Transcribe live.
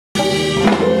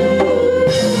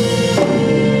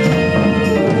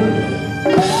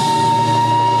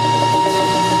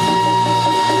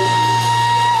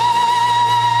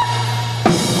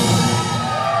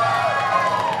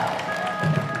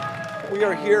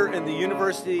here in the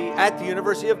at the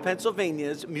University of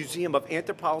Pennsylvania's Museum of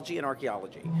Anthropology and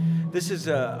Archaeology. This is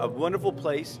a wonderful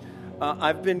place.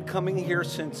 I've been coming here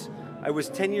since I was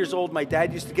 10 years old. My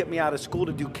dad used to get me out of school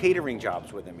to do catering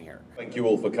jobs with him here. Thank you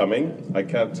all for coming. I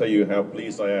can't tell you how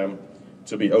pleased I am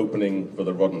to be opening for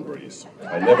the Roddenberries.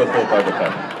 I never thought I would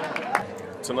come.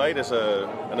 Tonight is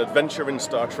an adventure in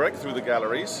Star Trek through the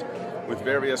galleries, with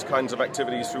various kinds of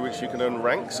activities through which you can earn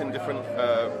ranks in different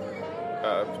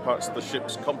parts of the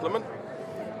ship's complement.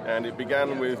 And it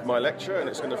began with my lecture, and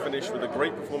it's going to finish with a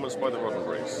great performance by the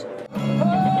Roddenberries.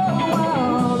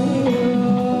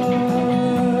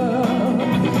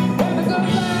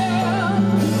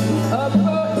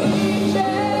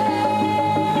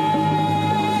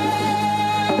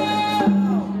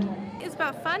 It's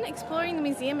about fun exploring the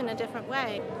museum in a different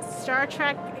way. Star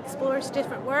Trek explores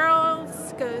different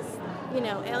worlds, goes,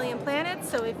 alien planets,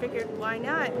 so we figured why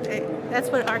not? That's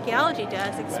what archaeology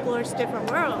does, explores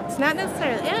different worlds. Not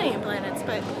necessarily alien planets,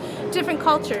 but different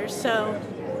cultures. So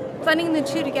blending the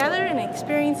two together and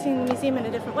experiencing the museum in a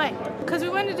different way. Because we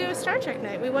wanted to do a Star Trek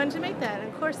night. We wanted to make that. And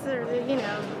of course, they're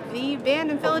the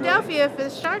band in Philadelphia for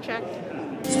Star Trek.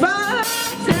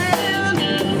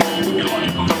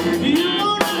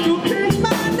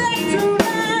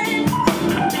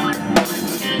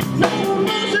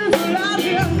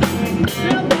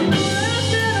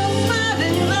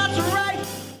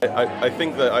 I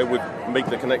think that I would make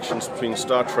the connections between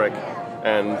Star Trek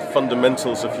and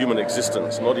fundamentals of human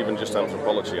existence, not even just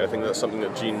anthropology. I think that's something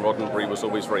that Gene Roddenberry was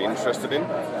always very interested in.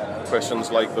 Questions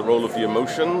like the role of the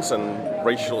emotions and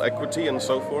racial equity and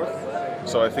so forth.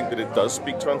 So I think that it does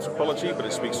speak to anthropology, but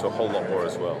it speaks to a whole lot more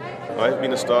as well. I've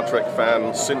been a Star Trek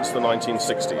fan since the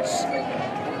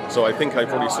 1960s. So I think I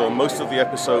probably saw most of the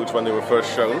episodes when they were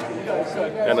first shown.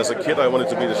 And as a kid, I wanted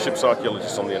to be the ship's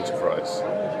archaeologist on the Enterprise.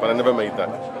 But I never made that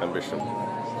ambition.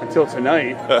 Until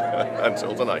tonight.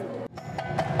 Until tonight.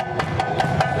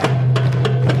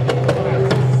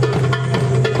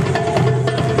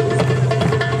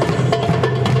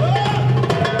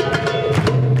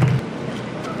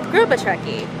 Grew up a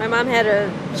Trekkie. My mom had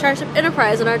a Starship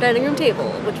Enterprise on our dining room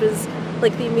table, which was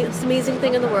like the most amazing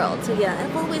thing in the world. So yeah,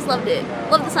 I've always loved it.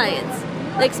 Love the science,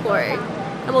 the exploring.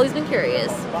 I've always been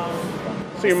curious.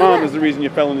 So your mom is the reason you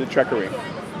fell into Trekkery?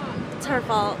 It's her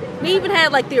fault. We even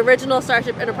had like the original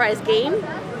Starship Enterprise game,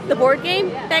 the board game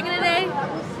back in the day,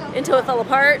 until it fell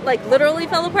apart, like literally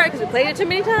fell apart because we played it too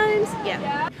many times.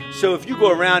 Yeah. So if you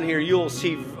go around here, you'll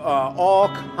see all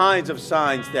kinds of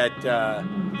signs that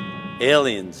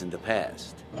aliens in the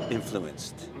past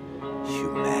influenced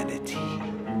humanity.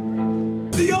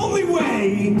 The only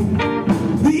way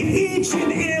the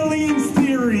ancient alien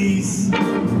theories